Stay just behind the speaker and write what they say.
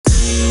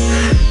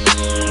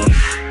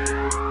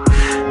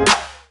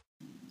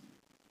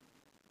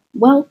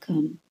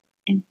Welcome,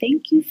 and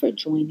thank you for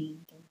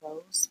joining the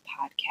Rose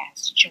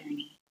Podcast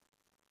Journey.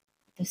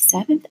 The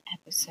seventh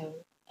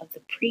episode of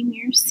the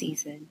premiere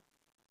season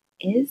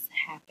is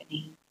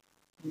happening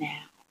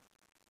now.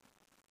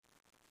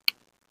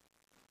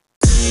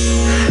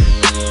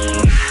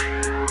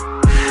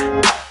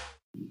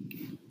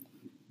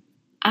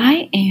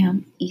 I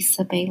am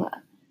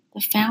Isabella,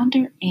 the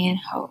founder and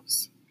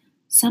host.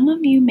 Some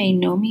of you may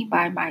know me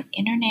by my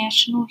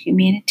international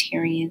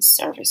humanitarian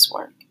service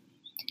work.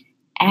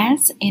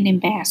 As an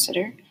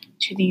ambassador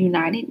to the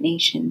United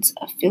Nations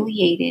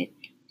affiliated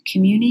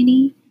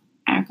Community,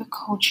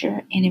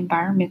 Agriculture, and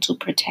Environmental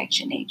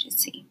Protection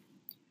Agency,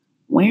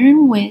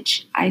 wherein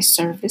which I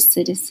serve the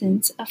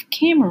citizens of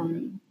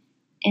Cameroon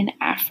in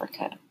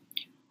Africa,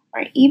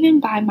 or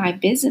even by my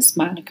business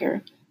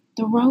moniker,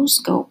 the Rose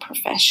Gold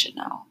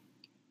Professional,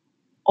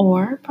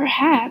 or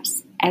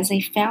perhaps as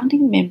a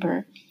founding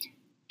member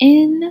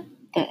in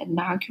the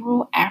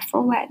inaugural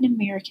Afro-Latin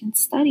American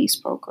Studies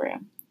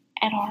program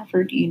at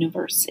Harvard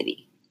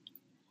University.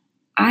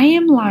 I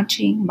am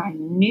launching my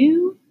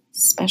new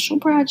special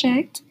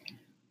project,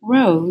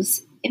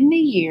 Rose, in the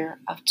year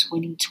of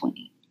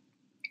 2020.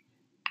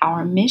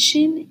 Our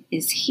mission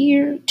is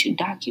here to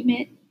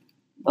document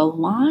the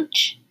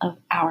launch of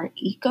our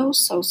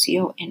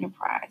eco-socio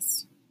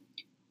enterprise,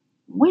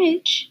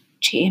 which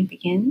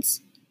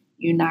champions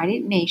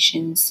United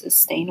Nations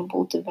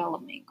Sustainable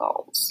Development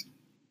Goals.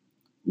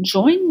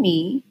 Join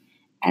me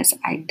as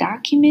I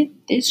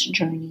document this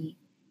journey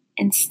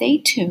and stay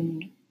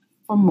tuned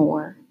for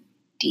more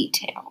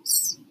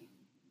details.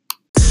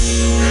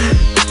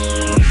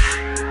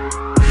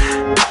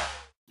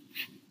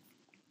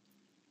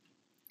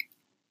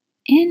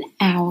 In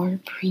our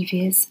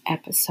previous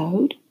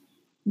episode,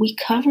 we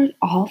covered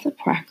all the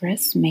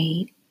progress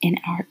made in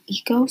our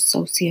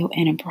eco-socio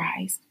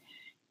enterprise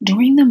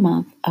during the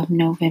month of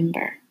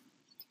November.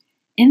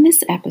 In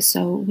this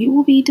episode, we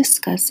will be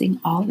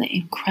discussing all the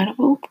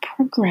incredible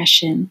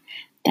progression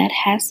that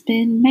has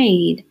been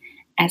made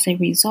as a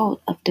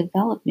result of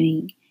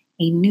developing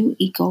a new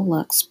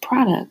EcoLux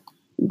product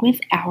with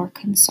our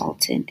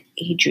consultant,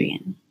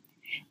 Adrian,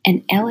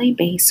 an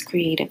LA-based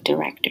creative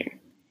director,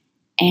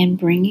 and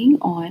bringing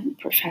on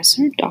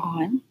Professor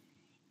Dawn,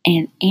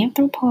 an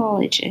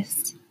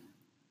anthropologist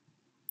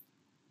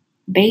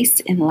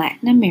based in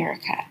Latin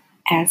America,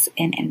 as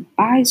an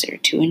advisor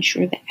to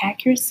ensure the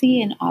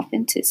accuracy and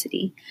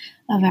authenticity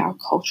of our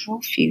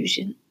cultural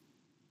fusion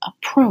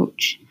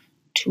approach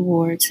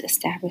towards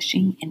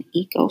establishing an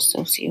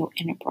eco-socio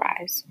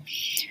enterprise,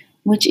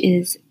 which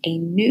is a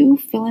new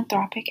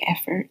philanthropic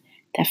effort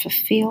that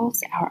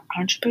fulfills our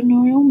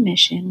entrepreneurial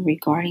mission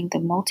regarding the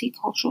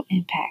multicultural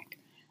impact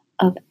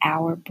of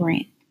our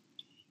brand.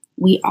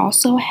 We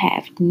also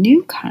have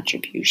new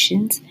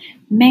contributions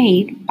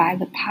made by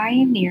the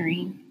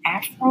pioneering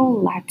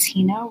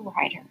Afro-Latina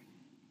writer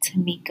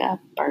Tamika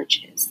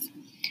Burgess,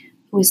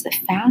 who is the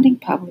founding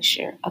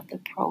publisher of the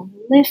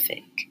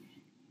prolific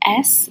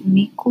Es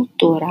Mi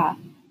Cultura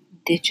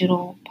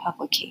digital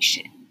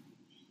publication.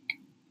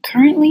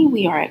 Currently,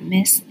 we are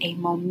amidst a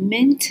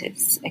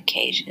momentous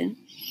occasion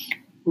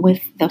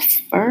with the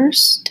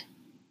first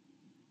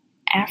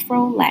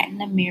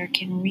Afro-Latin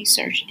American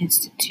Research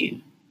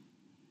Institute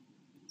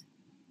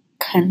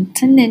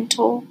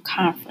Continental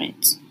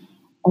Conference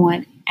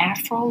on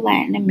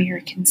Afro-Latin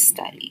American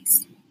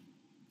Studies,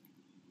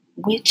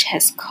 which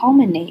has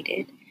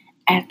culminated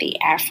at the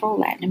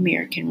Afro-Latin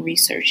American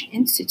Research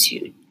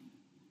Institute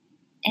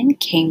in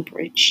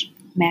Cambridge,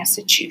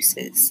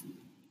 Massachusetts,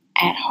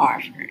 at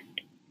Harvard.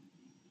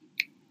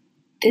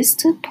 This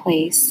took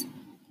place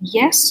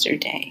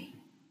yesterday,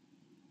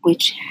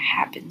 which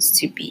happens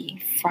to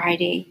be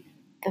Friday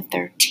the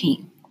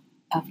 13th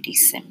of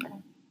December.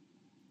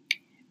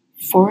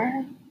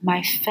 For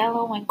my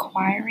fellow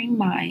inquiring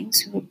minds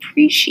who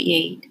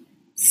appreciate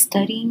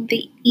studying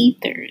the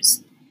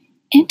ethers,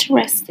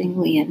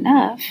 interestingly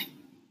enough,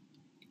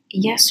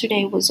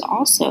 yesterday was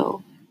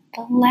also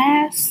the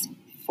last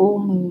full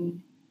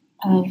moon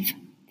of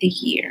the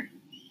year.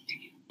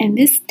 And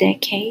this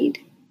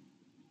decade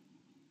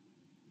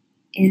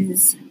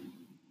is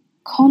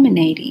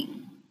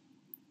culminating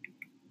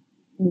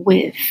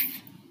with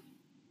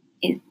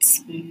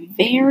its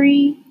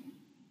very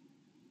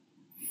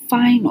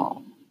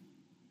final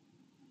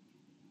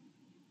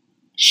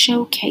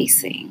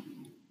showcasing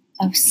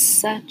of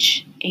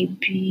such a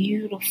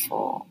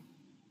beautiful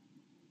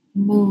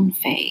moon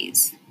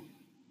phase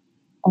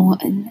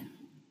on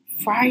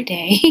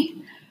Friday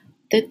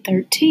the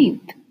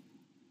 13th.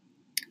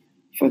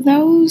 For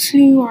those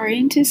who are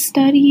into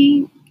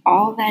studying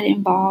all that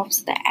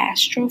involves the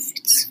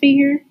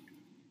astrosphere,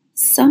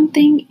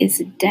 something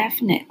is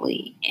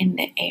definitely in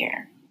the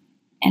air,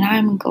 and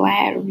I'm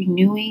glad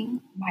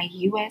renewing my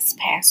U.S.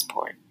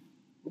 passport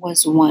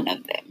was one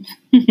of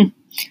them.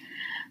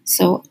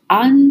 So,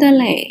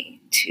 andale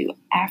to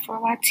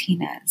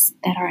Afro-Latinas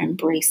that are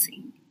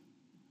embracing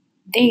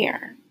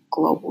their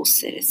global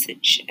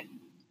citizenship.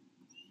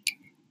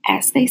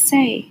 As they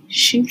say,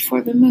 shoot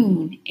for the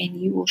moon and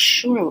you will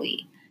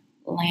surely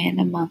land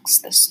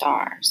amongst the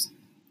stars.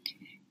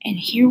 And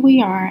here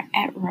we are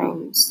at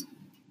Rose,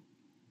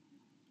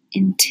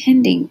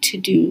 intending to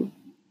do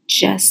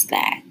just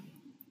that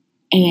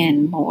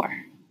and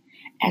more,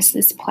 as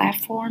this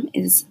platform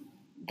is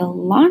the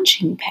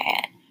launching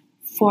pad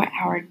for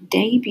our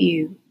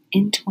debut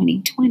in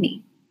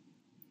 2020.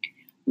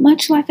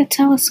 Much like a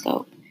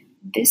telescope,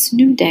 this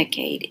new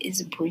decade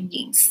is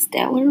bringing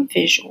stellar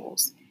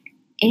visuals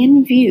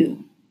in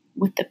view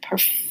with the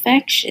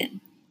perfection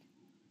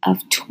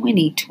of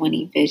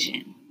 2020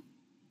 vision,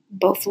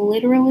 both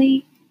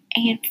literally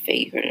and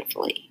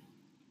figuratively.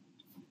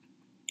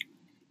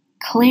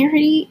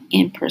 Clarity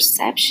in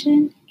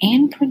perception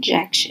and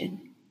projection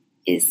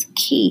is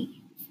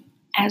key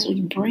as we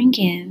bring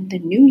in the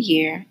new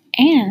year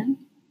and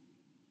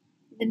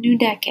the new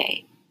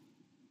decade.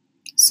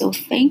 So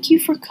thank you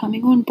for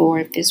coming on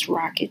board this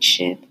rocket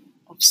ship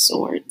of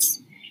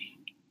sorts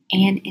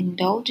and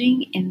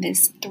indulging in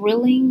this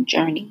thrilling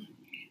journey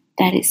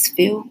that is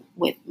filled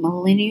with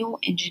millennial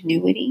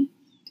ingenuity,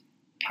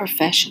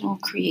 professional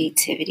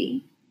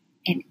creativity,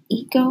 and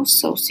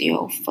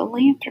eco-socio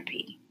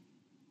philanthropy.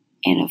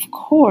 And of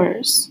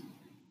course,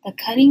 the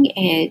cutting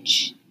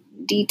edge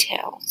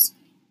details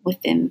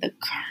within the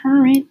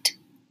current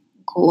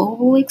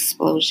global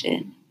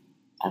explosion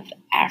of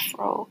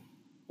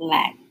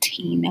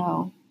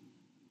Afro-Latino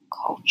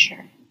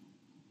culture.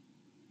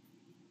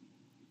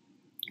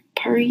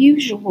 Per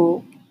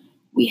usual,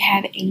 we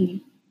have a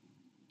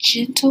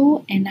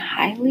gentle and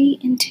highly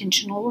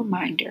intentional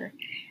reminder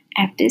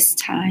at this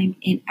time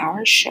in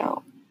our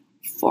show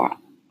for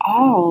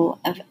all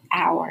of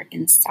our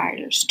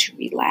insiders to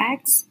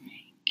relax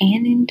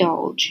and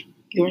indulge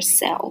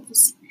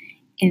yourselves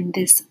in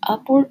this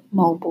upward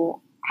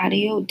mobile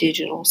audio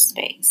digital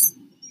space,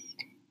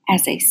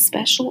 as a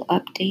special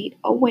update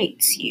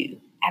awaits you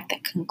at the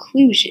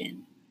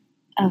conclusion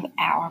of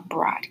our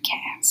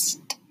broadcast.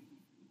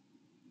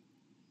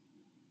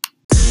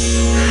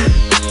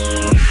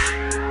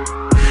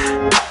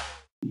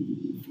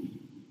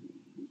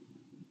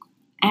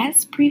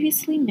 As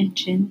previously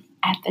mentioned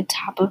at the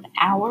top of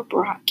our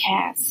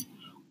broadcast,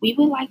 we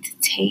would like to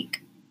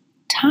take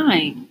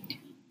time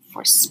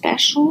for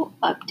special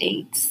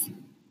updates,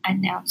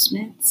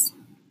 announcements,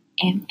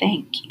 and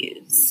thank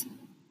yous.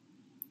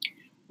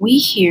 We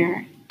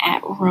here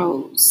at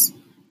Rose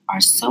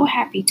are so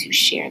happy to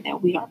share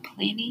that we are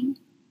planning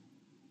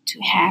to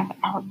have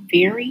our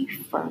very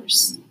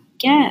first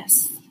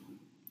guest.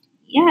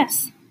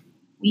 Yes,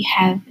 we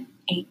have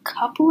a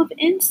couple of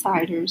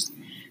insiders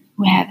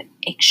who have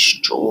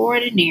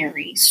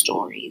extraordinary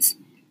stories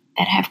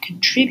that have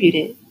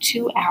contributed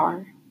to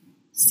our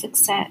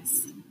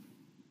success.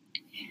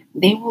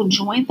 They will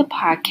join the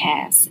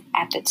podcast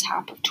at the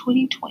top of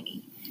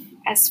 2020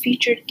 as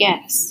featured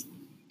guests,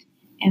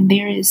 and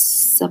there is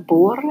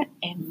sabor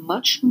and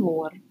much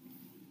more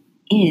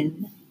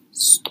in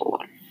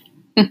store.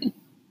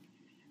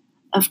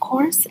 Of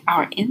course,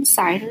 our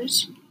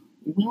insiders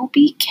will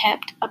be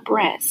kept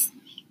abreast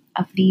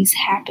of these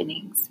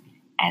happenings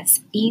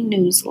as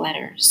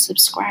e-newsletter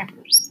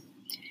subscribers.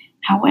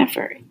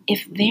 However,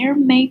 if there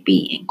may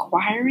be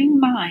inquiring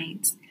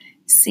minds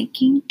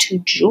seeking to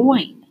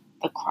join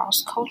the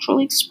cross-cultural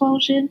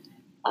explosion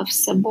of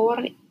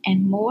sabor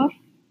and more,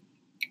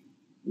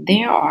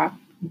 there are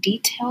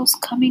details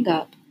coming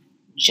up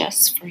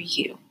just for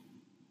you.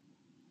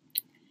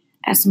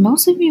 As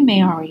most of you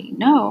may already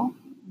know,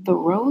 the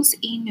Rose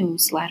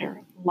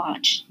e-newsletter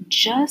launched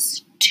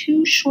just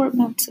 2 short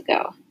months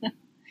ago,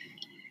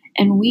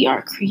 and we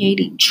are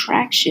creating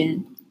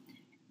traction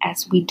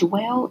as we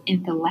dwell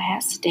in the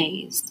last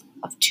days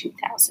of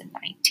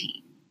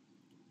 2019.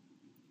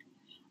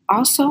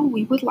 Also,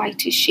 we would like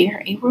to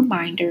share a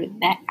reminder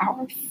that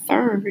our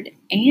third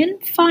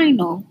and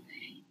final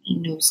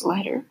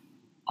e-newsletter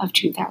of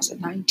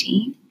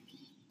 2019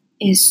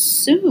 is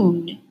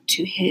soon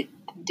to hit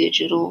the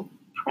digital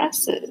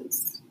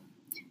presses.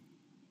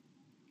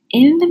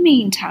 In the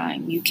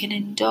meantime, you can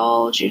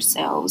indulge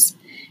yourselves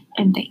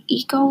in the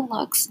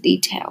Eco-Lux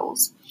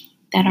details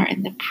that are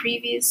in the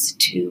previous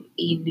 2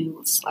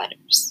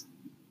 e-newsletters.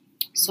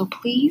 So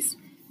please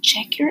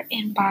check your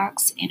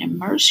inbox and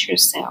immerse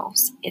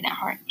yourselves in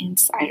our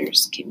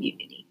insiders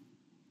community.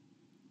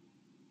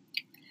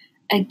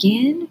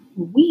 Again,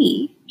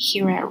 we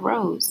here at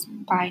Rose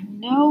by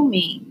no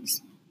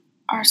means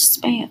are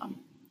spam.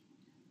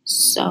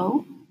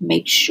 So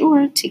make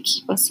sure to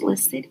keep us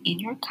listed in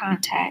your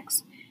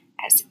contacts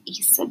as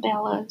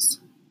Isabella's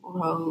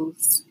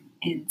Rose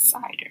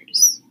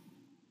Insiders.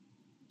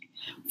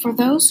 For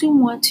those who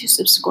want to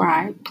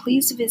subscribe,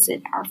 please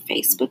visit our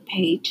Facebook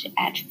page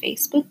at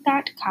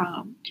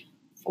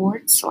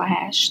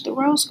facebook.com/The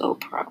Rose Go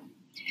Pro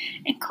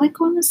and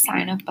click on the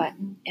sign up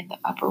button in the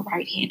upper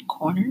right hand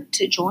corner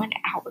to join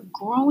our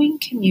growing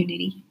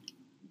community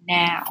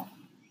now.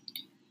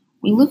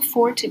 We look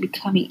forward to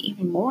becoming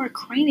even more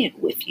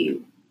acquainted with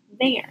you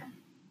there.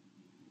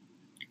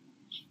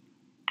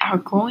 Our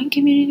growing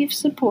community of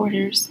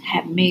supporters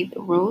have made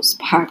the Rose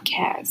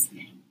podcast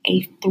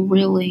a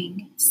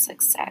thrilling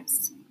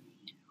success.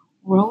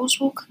 Rose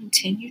will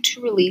continue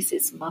to release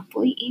its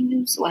monthly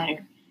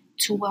e-newsletter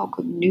to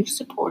welcome new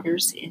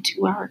supporters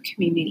into our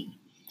community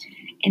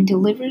and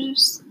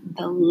delivers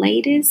the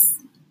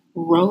latest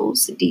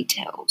Rose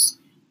details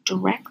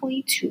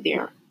directly to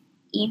their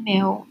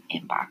email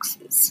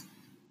inboxes.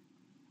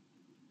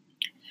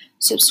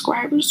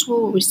 Subscribers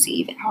will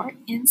receive our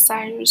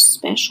insiders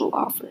special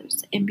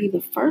offers and be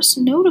the first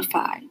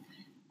notified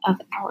of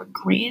our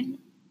grand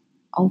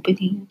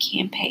opening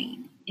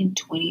campaign in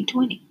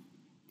 2020.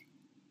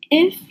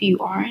 If you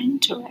are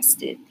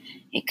interested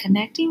in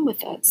connecting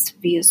with us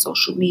via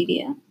social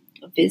media,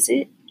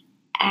 visit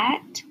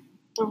at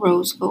the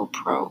Rose Gold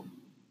Pro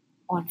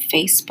on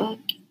Facebook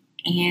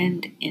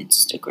and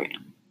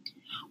Instagram.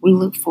 We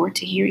look forward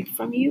to hearing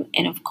from you,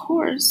 and of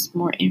course,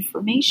 more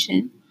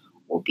information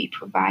will be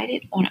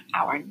provided on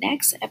our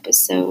next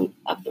episode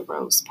of the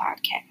Rose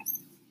Podcast.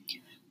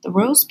 The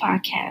Rose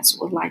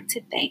Podcast would like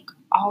to thank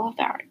all of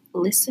our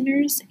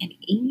listeners and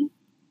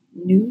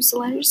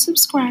e-newsletter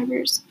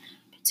subscribers,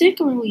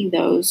 particularly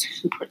those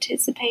who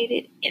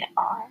participated in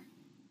our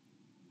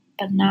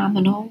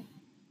phenomenal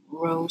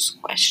Rose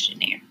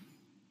questionnaire.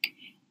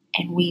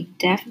 And we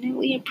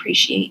definitely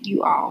appreciate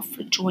you all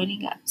for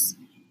joining us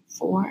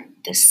for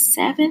the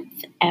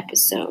 7th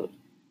episode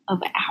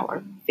of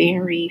our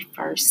very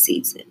first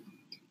season.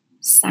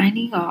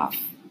 Signing off,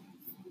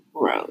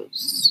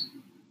 Rose.